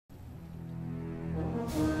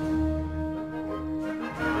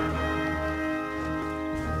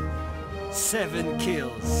7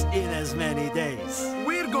 kills in as many days.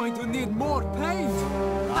 We're going to need more paint!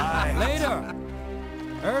 Aye. Later!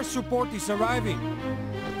 Air support is arriving.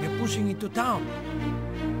 We're pushing into town.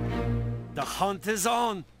 The hunt is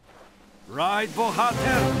on. Ride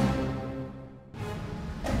Bohater.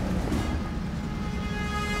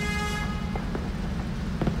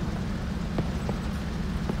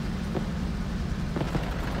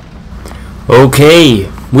 Okay,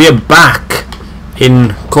 we are back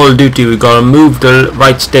in Call of Duty. We gotta move the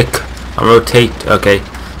right stick and rotate. Okay,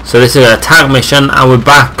 so this is an attack mission, and we're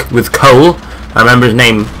back with Cole. I remember his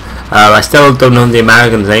name. I still don't know the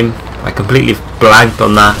American's name. I completely blanked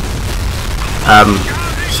on that.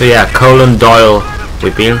 So yeah, Cole and Doyle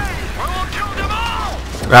we've been.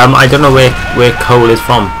 I don't know where Cole is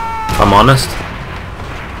from, if I'm honest.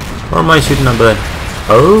 What am I shooting at there?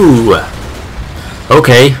 Oh,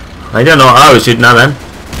 okay. I don't know what I was shooting at then.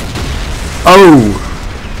 Oh!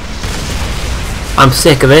 I'm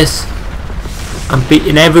sick of this. I'm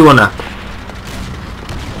beating everyone up.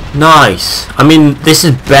 Nice. I mean, this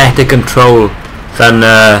is better control than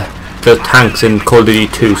the tanks in Call of Duty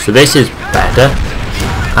 2, so this is better.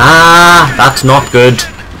 Ah, that's not good.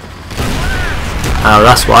 Oh,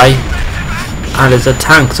 that's why. Ah, there's a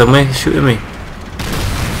tank somewhere shooting me.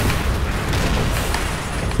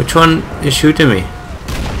 Which one is shooting me?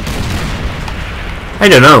 I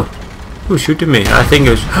don't know. Who's shooting me? I think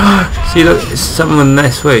it was... See, look, it's someone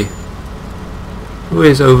this way. Who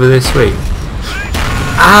is over this way?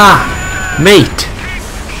 Ah! Mate!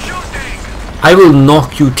 I will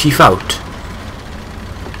knock you teeth out.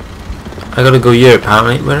 I gotta go here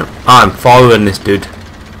apparently. Where? Oh, I'm following this dude.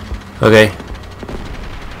 Okay.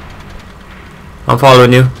 I'm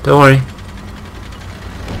following you. Don't worry.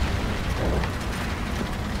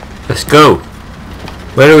 Let's go.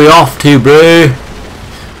 Where are we off to, bro?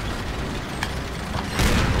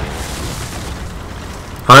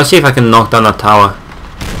 I want to see if I can knock down that tower.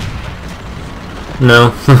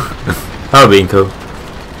 No. That would be cool.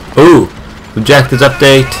 Ooh! Objectives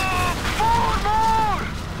update.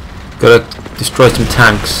 Gotta destroy some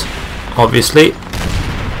tanks. Obviously.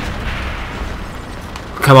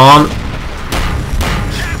 Come on.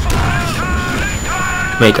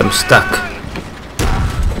 Mate, I'm stuck.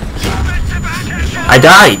 I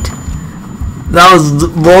died! That was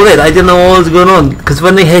it. I didn't know what was going on, because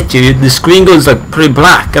when they hit you, the screen goes like pretty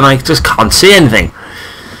black and I just can't see anything.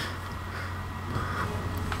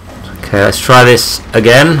 Okay, let's try this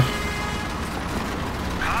again.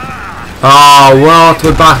 Oh, what?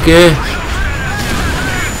 We're back here.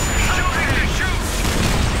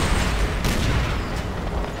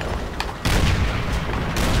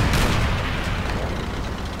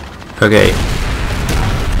 Okay.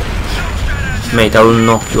 Mate, I will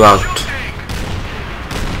knock you out.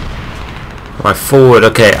 Right, forward.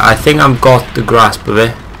 Okay, I think I've got the grasp of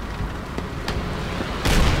it.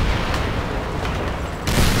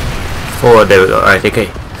 Forward, there we go. Right,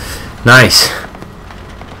 okay. Nice.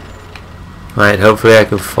 Right, hopefully I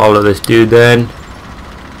can follow this dude then.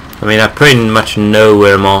 I mean, I pretty much know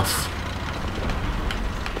where I'm off.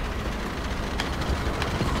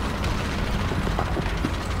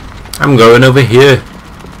 I'm going over here.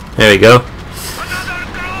 There we go.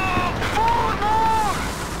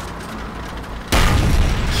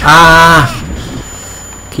 Ah!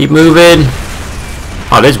 Keep moving.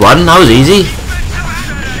 Oh, there's one. That was easy.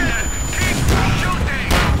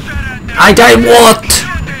 I died. What?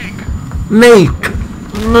 Mate.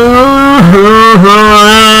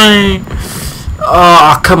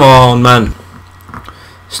 Oh, come on, man.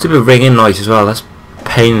 Stupid ringing noise as well. That's a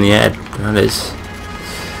pain in the head. That is.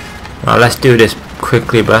 Right, let's do this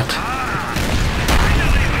quickly, but.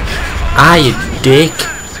 Ah, you dick.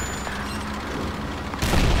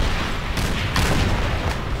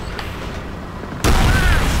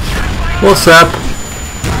 What's up?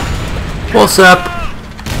 What's up?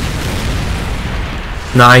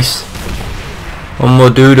 Nice. One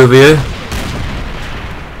more dude over here.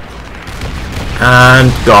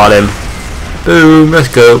 And got him. Boom, let's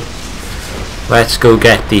go. Let's go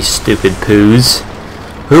get these stupid poos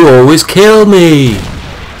who always kill me.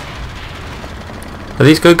 Are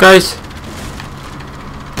these good guys?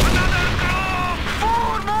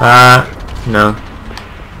 No.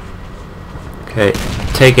 Okay,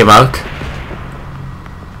 take him out.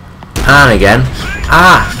 And again.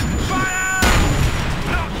 Ah!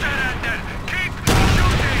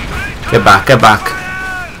 Get back, get back.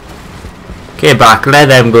 Get back, let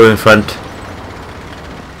them go in front.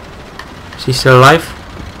 Is he still alive?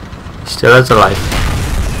 He still is alive.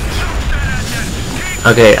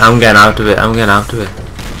 Okay, I'm getting out of it, I'm getting out of it.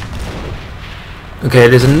 Okay,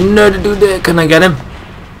 there's another dude there, can I get him?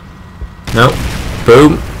 Nope.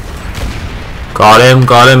 Boom. Got him,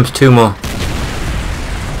 got him. 2 more.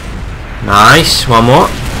 Nice. 1 more.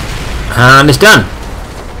 And it's done.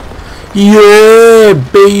 Yeah,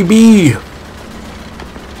 baby.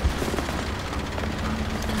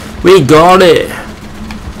 We got it.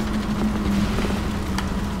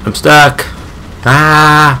 I'm stuck.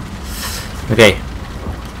 Ah. Okay.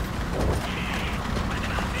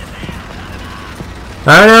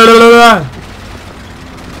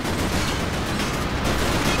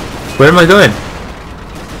 Where am I going?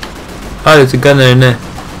 Oh, there's a gunner in there.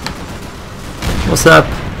 What's up?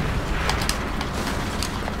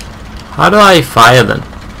 How do I fire then?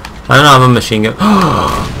 I don't have a machine gun.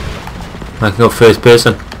 I can go first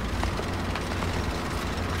person.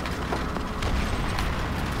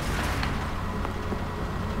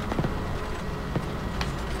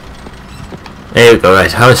 There we go,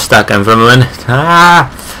 right. I was stuck in for a minute. Ah!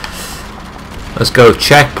 Let's go.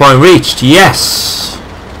 Checkpoint reached. Yes!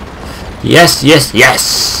 Yes, yes,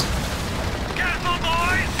 yes! Careful,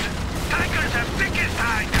 boys! Tigers have thickest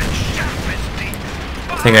hide and sharpest teeth.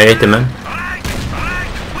 I think I hit them, man. Right,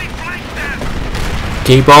 we flanked them.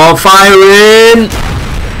 Keep on firing!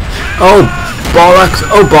 Oh, bollocks!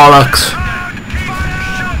 Oh, bollocks! Fire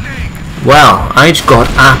shooting! Well, I just got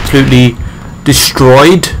absolutely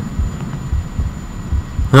destroyed.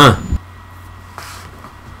 Huh.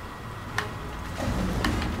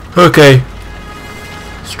 Okay.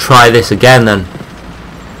 Let's try this again then.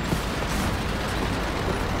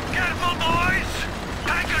 Careful, boys!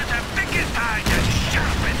 Tigers have thickest hide and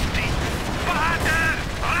sharpest teeth. Farther!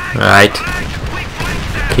 Right. We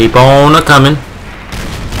flanked them. Keep on a-coming.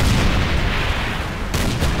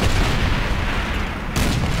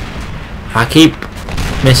 I keep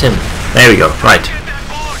missing. There we go. Right. Get that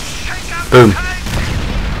bush. Shake up Boom. the tiger.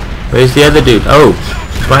 Where's the other dude? Oh,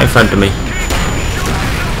 it's right in front of me.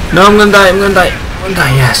 No, I'm gonna die. I'm gonna die. I'm gonna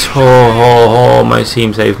die. Yes. Oh, oh, oh. My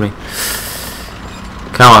team saved me.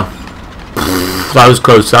 Come on. That was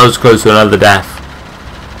close. That was close to another death.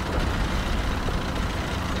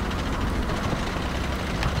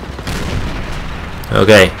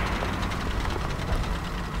 Okay.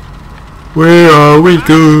 Where are we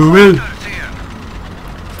going? Others here.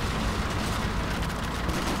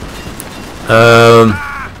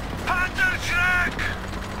 Panzerschreck!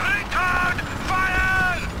 Return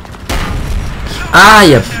fire! Ah,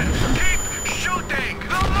 yeah. Keep shooting!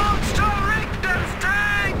 The monster Richter's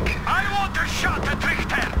tank! I want a shot at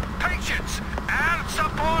Richter! Patience! Air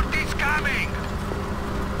support is coming!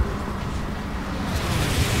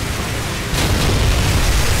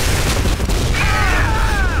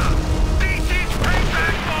 Ah! This is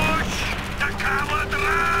payback, Bush! The coward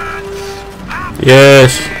rats!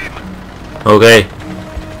 Yes. Okay.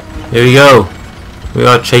 Here we go. We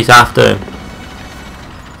gotta chase after him.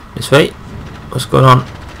 This way. What's going on?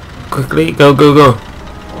 Quickly, go, go, go.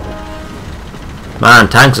 Man,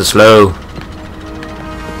 tanks are slow.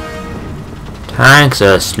 Tanks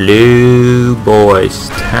are slow, boys.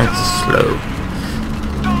 Tanks are slow.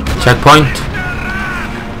 Checkpoint.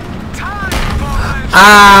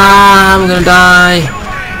 Ah, I'm gonna die.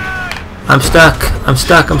 I'm stuck. I'm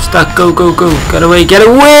stuck. I'm stuck. Go, go, go. Get away. Get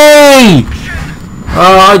away!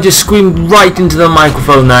 Oh, I just screamed right into the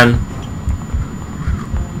microphone then.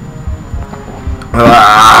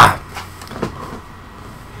 Ah.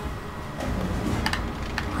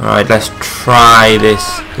 Alright, let's try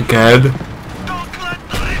this again. Don't let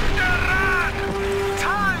Richter run!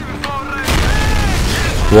 Time for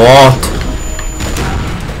revenge! What?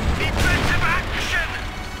 Defensive action!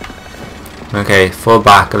 Okay, fall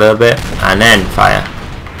back a little bit and then fire.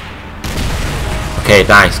 Okay,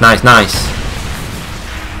 nice, nice, nice.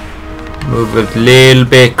 Move a little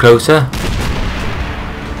bit closer.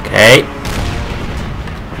 Okay.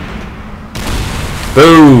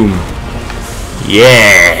 Boom.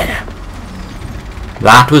 Yeah.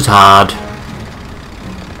 That was hard.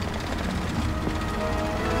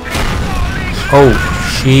 Oh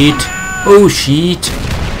shit. Oh shit.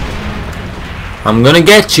 I'm gonna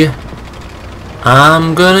get you.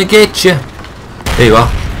 I'm gonna get you. There you are.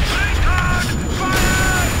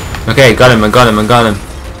 Okay, got him, I got him, I got him.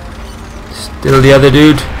 Still the other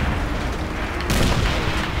dude.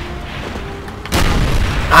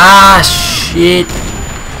 Ah, shit.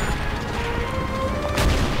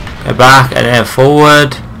 Get back and then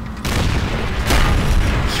forward.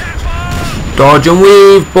 Dodge and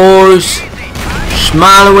weave, boys.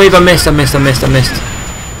 Smile and wave. I missed, I missed, I missed, I missed.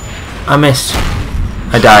 I missed.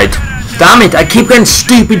 I died. Damn it, I keep getting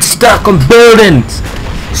stupid stuck on buildings.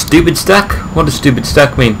 Stupid stuck? What does stupid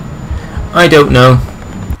stuck mean? I don't know.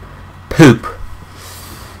 Poop.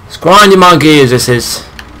 It's grinding my gears, this is.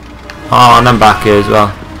 Oh, and I'm back here as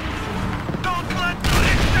well. Don't let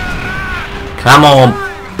Richter run! Come on,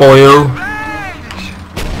 boyo. Revenge!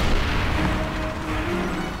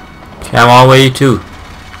 Come on, where you to?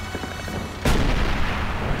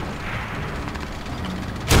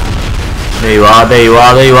 There you are, there you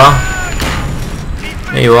are, there you are.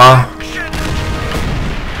 There you are.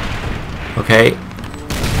 Okay.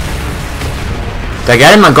 Did I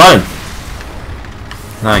get him? I got him.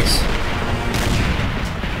 Nice.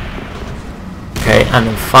 Okay, and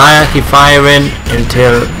then fire, keep firing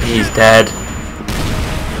until he's dead.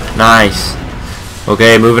 Nice.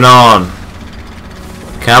 Okay, moving on.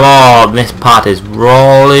 Come on, this part is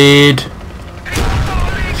rolling.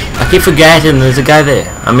 I keep forgetting there's a guy there.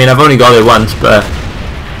 I mean, I've only got it once, but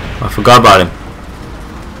I forgot about him.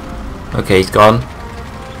 Okay, he's gone.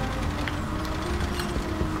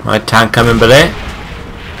 Right, tank coming by there.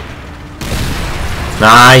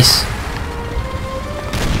 Nice.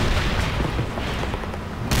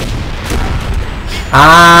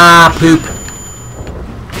 Ah, poop.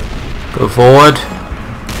 Go forward.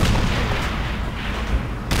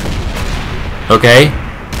 Okay.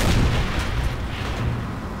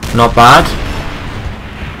 Not bad.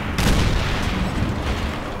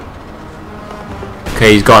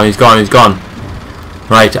 Okay, he's gone, he's gone, he's gone.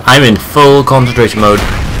 Right, I'm in full concentration mode.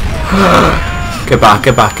 Get back,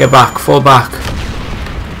 get back, get back, fall back.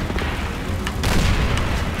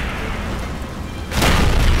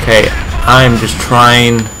 Okay, I'm just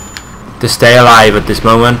trying to stay alive at this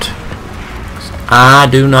moment. I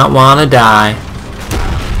do not want to die.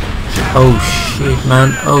 Oh shit,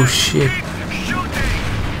 man, oh shit.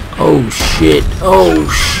 Oh shit, oh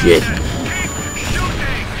shit.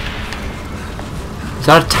 Is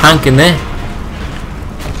that a tank in there?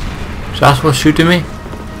 Is that what's shooting me?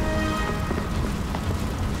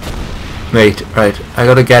 Wait, right, I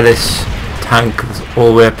gotta get this tank that's all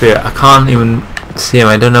the way up here. I can't even see him,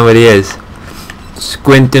 I don't know where he is.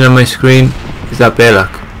 Squinting on my screen. Is that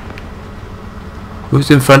Baylock? Who's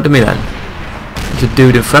in front of me then? There's a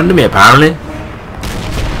dude in front of me apparently.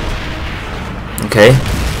 Okay.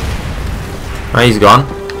 Oh, he's gone.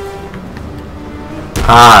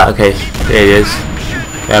 Ah, okay, there he is.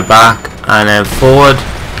 Get back and then forward.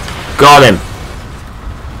 Got him.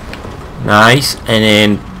 Nice, and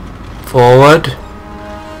then forward.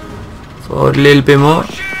 Forward a little bit more.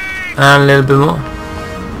 And a little bit more.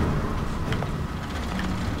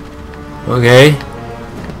 Okay.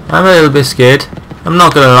 I'm a little bit scared. I'm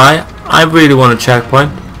not gonna lie. I really want a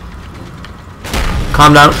checkpoint.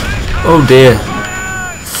 Calm down. Oh dear.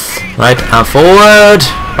 Right, and forward.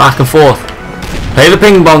 Back and forth. Play the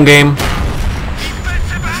ping pong game.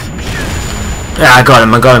 Yeah, I got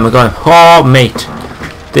him, I got him, I got him. Oh, mate.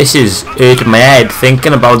 This is hurting my head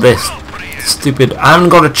thinking about this. Stupid. I haven't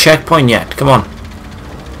got a checkpoint yet. Come on.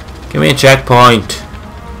 Give me a checkpoint.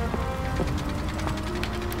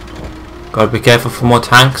 Gotta be careful for more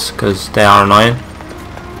tanks, because they are annoying.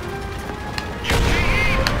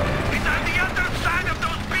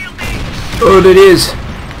 Oh, it is.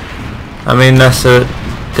 I mean, that's a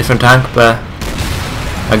different tank, but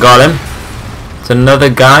I got him. It's another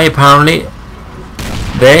guy, apparently.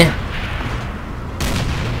 There.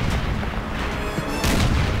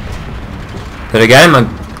 Did I get him?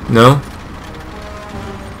 No.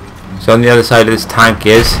 So on the other side of this tank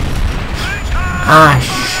is. Ah,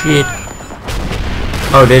 shit.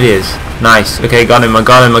 Oh, there he is. Nice. Okay, got him, I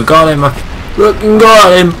got him, I got him. I fucking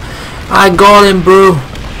got him. I got him, bro.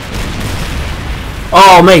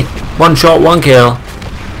 Oh, mate. One shot, one kill.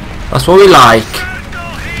 That's what we like.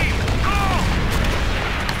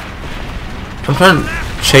 I'm trying to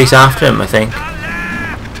chase after him, I think.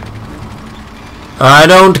 I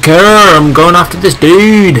don't care. I'm going after this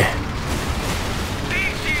dude. This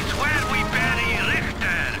is where we bury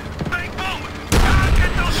Richter. Big boom.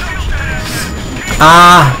 Target those shooters.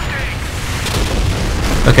 Ah.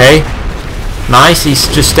 Okay. Nice. He's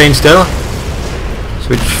just staying still. So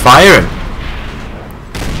we just fire him.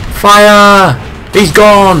 Fire! He's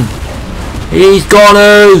gone. He's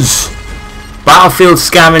goners. Battlefield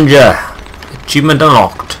scavenger. Achievement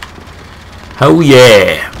unlocked. Oh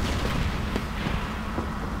yeah.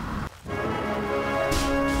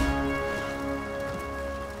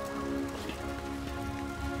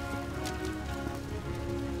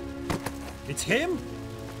 It's him?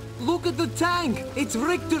 Look at the tank! It's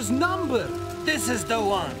Richter's number! This is the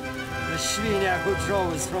one. The Schwiniak who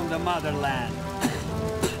drove us from the motherland.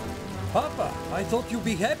 Papa, I thought you'd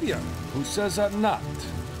be happier. Who says I'm not?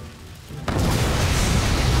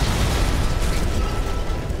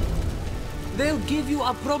 They'll give you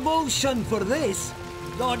a promotion for this!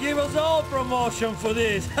 Don't give us all promotion for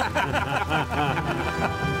this.